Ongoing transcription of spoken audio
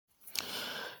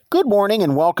Good morning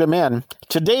and welcome in.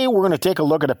 Today we're going to take a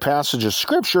look at a passage of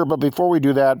Scripture, but before we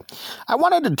do that, I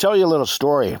wanted to tell you a little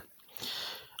story.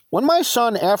 When my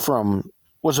son Ephraim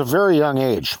was a very young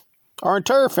age, our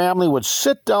entire family would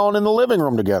sit down in the living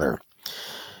room together,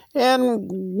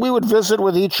 and we would visit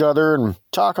with each other and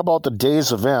talk about the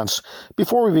day's events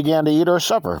before we began to eat our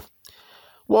supper.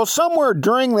 Well, somewhere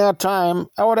during that time,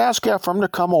 I would ask Ephraim to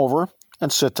come over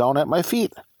and sit down at my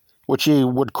feet, which he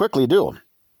would quickly do.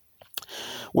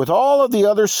 With all of the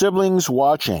other siblings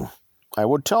watching, I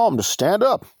would tell him to stand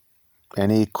up,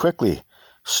 and he quickly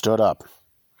stood up.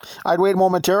 I'd wait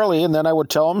momentarily, and then I would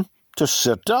tell him to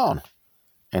sit down,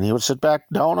 and he would sit back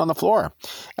down on the floor.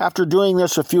 After doing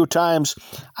this a few times,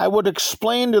 I would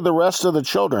explain to the rest of the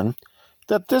children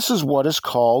that this is what is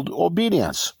called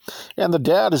obedience, and the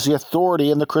dad is the authority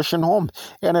in the Christian home,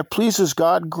 and it pleases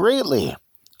God greatly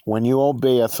when you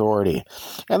obey authority.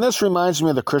 And this reminds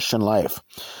me of the Christian life.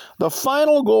 The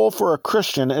final goal for a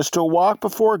Christian is to walk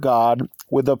before God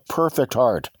with a perfect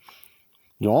heart.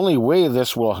 The only way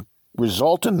this will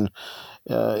result in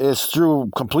is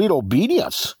through complete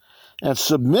obedience and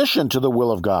submission to the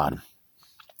will of God.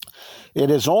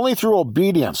 It is only through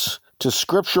obedience to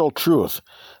scriptural truth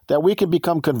that we can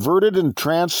become converted and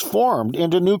transformed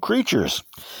into new creatures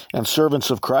and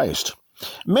servants of Christ.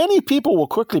 Many people will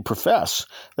quickly profess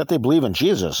that they believe in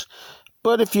Jesus,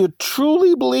 but if you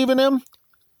truly believe in him,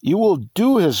 you will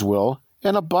do his will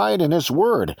and abide in his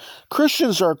word.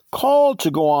 Christians are called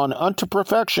to go on unto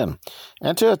perfection,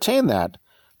 and to attain that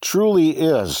truly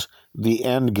is the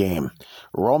end game.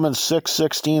 Romans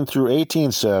 6:16 through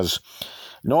 18 says,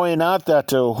 "Know ye not that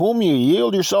to whom ye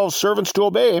yield yourselves servants to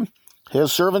obey,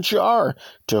 his servants ye are,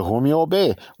 to whom ye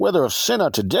obey, whether of sin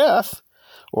unto death,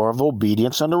 or of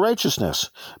obedience unto righteousness.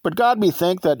 But God be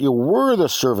thanked that you were the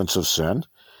servants of sin,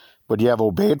 but ye have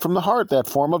obeyed from the heart that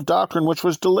form of doctrine which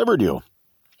was delivered you.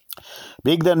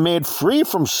 Being then made free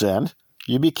from sin,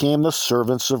 you became the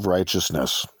servants of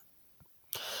righteousness."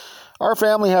 Our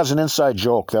family has an inside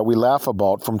joke that we laugh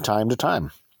about from time to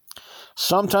time.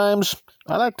 Sometimes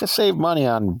I like to save money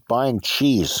on buying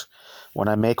cheese when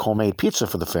I make homemade pizza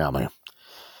for the family.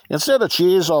 Instead of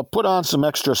cheese, I'll put on some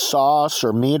extra sauce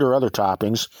or meat or other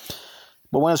toppings.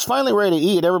 But when it's finally ready to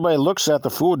eat, everybody looks at the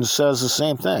food and says the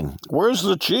same thing. "Where's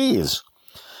the cheese?"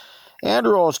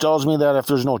 Andrew always tells me that if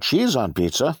there's no cheese on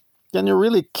pizza, then you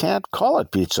really can't call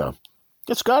it pizza.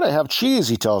 It's got to have cheese,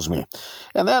 he tells me.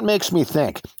 And that makes me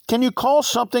think, can you call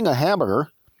something a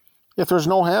hamburger if there's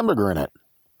no hamburger in it?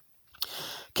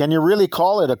 Can you really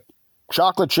call it a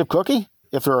chocolate chip cookie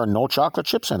if there are no chocolate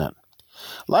chips in it?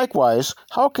 Likewise,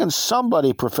 how can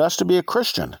somebody profess to be a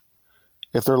Christian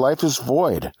if their life is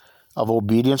void of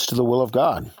obedience to the will of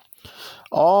God?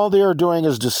 All they are doing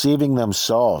is deceiving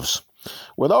themselves.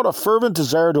 Without a fervent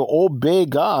desire to obey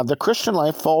God, the Christian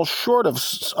life falls short of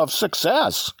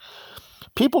success.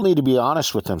 People need to be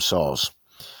honest with themselves.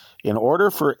 In order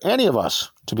for any of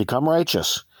us to become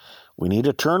righteous, we need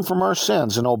to turn from our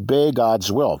sins and obey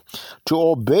God's will. To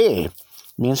obey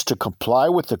means to comply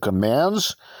with the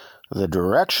commands, the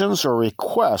directions, or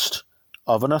request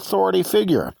of an authority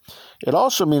figure. It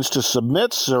also means to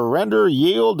submit, surrender,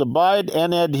 yield, abide,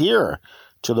 and adhere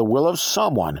to the will of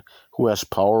someone who has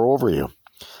power over you.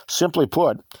 Simply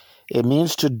put, it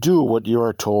means to do what you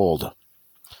are told.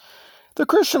 The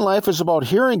Christian life is about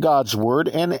hearing God's word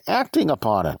and acting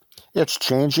upon it. It's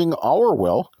changing our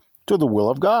will to the will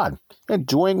of God and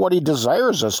doing what he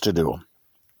desires us to do.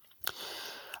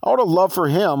 Out of love for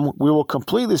him, we will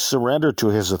completely surrender to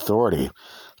his authority,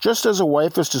 just as a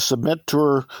wife is to submit to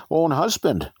her own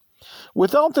husband.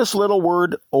 Without this little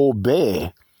word,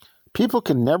 obey, people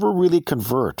can never really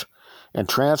convert and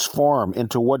transform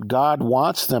into what God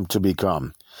wants them to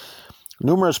become.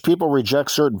 Numerous people reject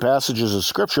certain passages of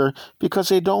Scripture because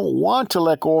they don't want to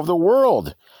let go of the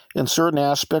world in certain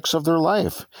aspects of their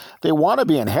life. They want to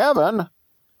be in heaven,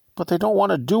 but they don't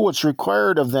want to do what's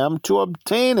required of them to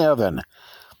obtain heaven.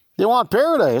 They want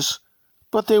paradise,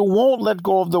 but they won't let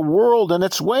go of the world and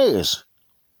its ways.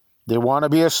 They want to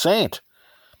be a saint,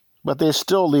 but they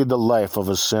still lead the life of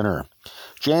a sinner.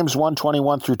 James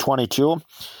 1:21 through 22,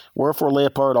 "Wherefore lay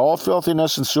apart all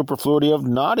filthiness and superfluity of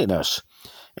naughtiness,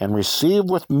 and receive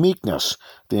with meekness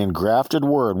the engrafted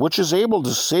word, which is able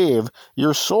to save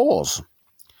your souls.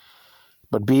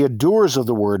 But be doers of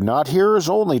the word, not hearers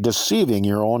only, deceiving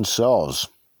your own selves."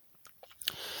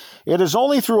 It is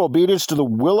only through obedience to the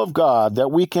will of God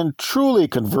that we can truly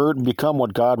convert and become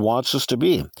what God wants us to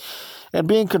be. And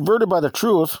being converted by the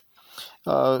truth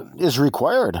is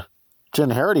required to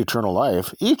inherit eternal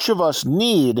life. Each of us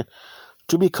need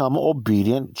to become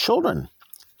obedient children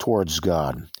towards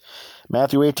God.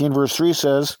 Matthew 18, verse 3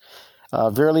 says,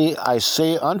 Verily I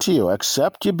say unto you,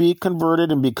 except you be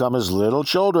converted and become as little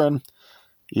children,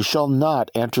 you shall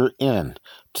not enter in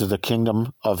to the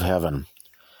kingdom of heaven.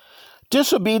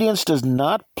 Disobedience does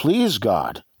not please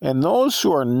God, and those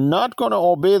who are not going to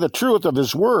obey the truth of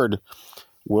his word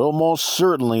will most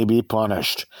certainly be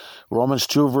punished. Romans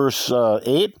 2 verse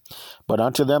 8, but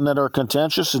unto them that are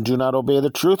contentious and do not obey the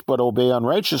truth, but obey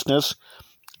unrighteousness,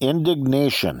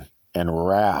 indignation and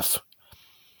wrath.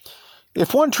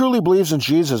 If one truly believes in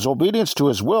Jesus, obedience to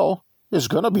his will is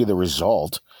going to be the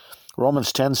result.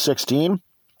 Romans 10:16,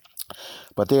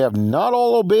 but they have not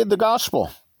all obeyed the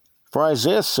gospel. For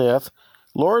Isaiah saith,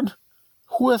 Lord,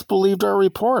 who hath believed our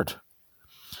report?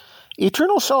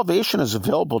 Eternal salvation is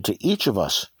available to each of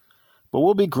us, but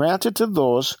will be granted to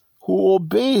those who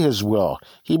obey his will.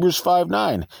 Hebrews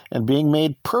 5:9, and being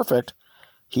made perfect,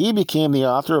 he became the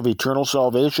author of eternal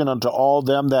salvation unto all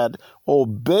them that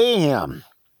obey him.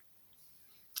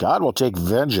 God will take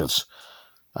vengeance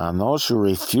on those who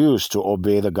refuse to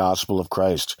obey the gospel of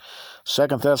Christ.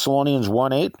 2 Thessalonians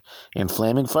 1:8, in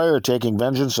flaming fire, taking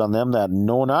vengeance on them that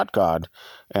know not God,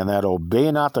 and that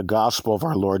obey not the gospel of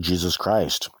our Lord Jesus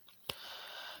Christ.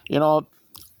 You know,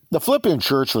 the Philippian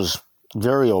church was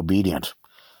very obedient.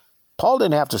 Paul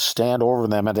didn't have to stand over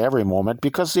them at every moment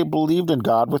because they believed in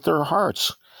God with their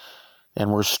hearts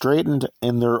and were straightened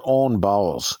in their own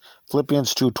bowels.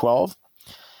 Philippians 2:12,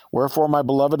 wherefore, my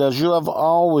beloved, as you have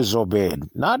always obeyed,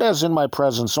 not as in my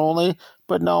presence only,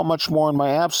 but now much more in my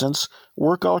absence,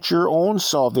 work out your own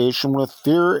salvation with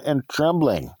fear and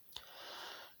trembling.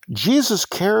 Jesus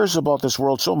cares about this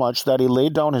world so much that he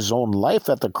laid down his own life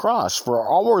at the cross for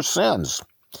our sins.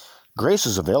 Grace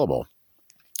is available.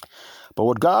 But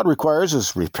what God requires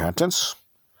is repentance,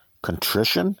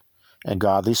 contrition, and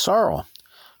godly sorrow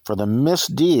for the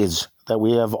misdeeds that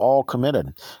we have all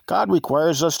committed. God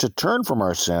requires us to turn from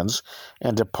our sins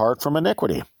and depart from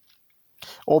iniquity.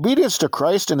 Obedience to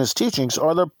Christ and his teachings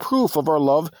are the proof of our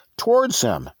love towards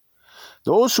him.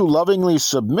 Those who lovingly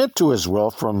submit to his will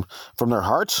from their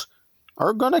hearts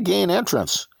are going to gain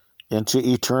entrance into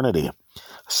eternity.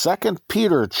 2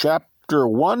 Peter chapter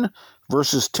 1,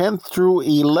 verses 10 through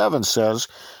 11 says,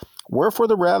 wherefore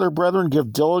the rather, brethren,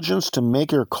 give diligence to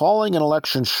make your calling and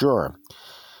election sure.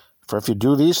 For if you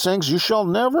do these things, you shall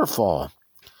never fall.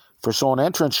 For so an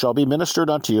entrance shall be ministered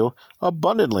unto you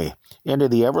abundantly into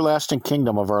the everlasting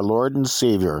kingdom of our Lord and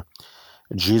Savior,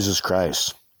 Jesus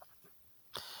Christ.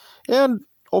 And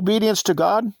obedience to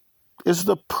God is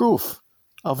the proof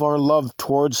of our love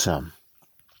towards him.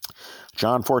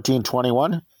 John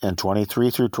 14:21 and 23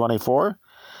 through 24,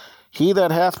 he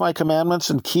that hath my commandments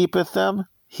and keepeth them,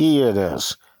 he it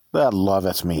is that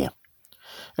loveth me.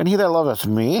 And he that loveth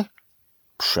me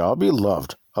shall be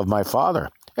loved of my Father,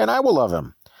 and I will love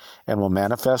him, and will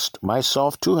manifest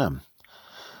myself to him.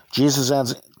 Jesus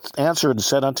answered and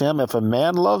said unto him, if a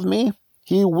man love me,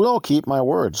 he will keep my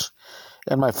words,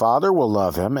 and my Father will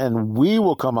love him, and we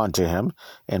will come unto him,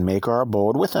 and make our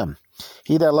abode with him.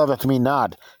 He that loveth me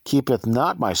not, keepeth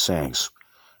not my sayings,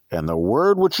 and the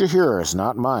word which you hear is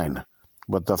not mine,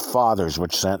 but the Father's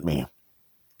which sent me.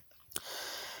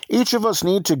 Each of us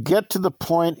need to get to the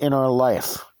point in our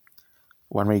life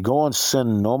when we go and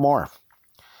sin no more,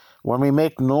 when we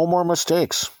make no more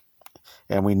mistakes,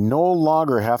 and we no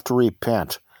longer have to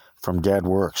repent from dead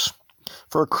works.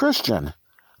 For a Christian,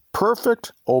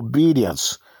 perfect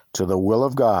obedience to the will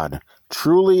of God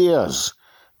truly is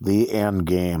the end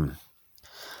game.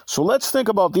 So let's think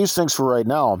about these things for right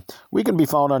now. We can be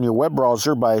found on your web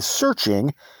browser by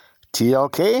searching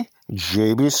tlkjbc,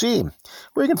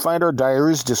 where you can find our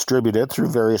diaries distributed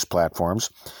through various platforms.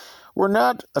 We're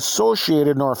not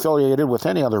associated nor affiliated with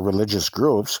any other religious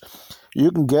groups.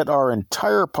 You can get our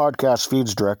entire podcast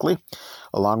feeds directly,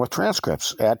 along with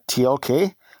transcripts, at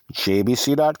tlkjbc.com.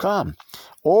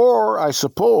 Or I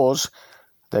suppose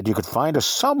that you could find us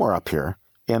somewhere up here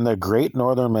in the great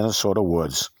northern Minnesota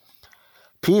woods.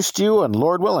 Peace to you, and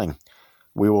Lord willing,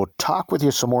 we will talk with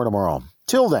you some more tomorrow.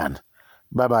 Till then,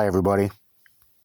 bye-bye, everybody.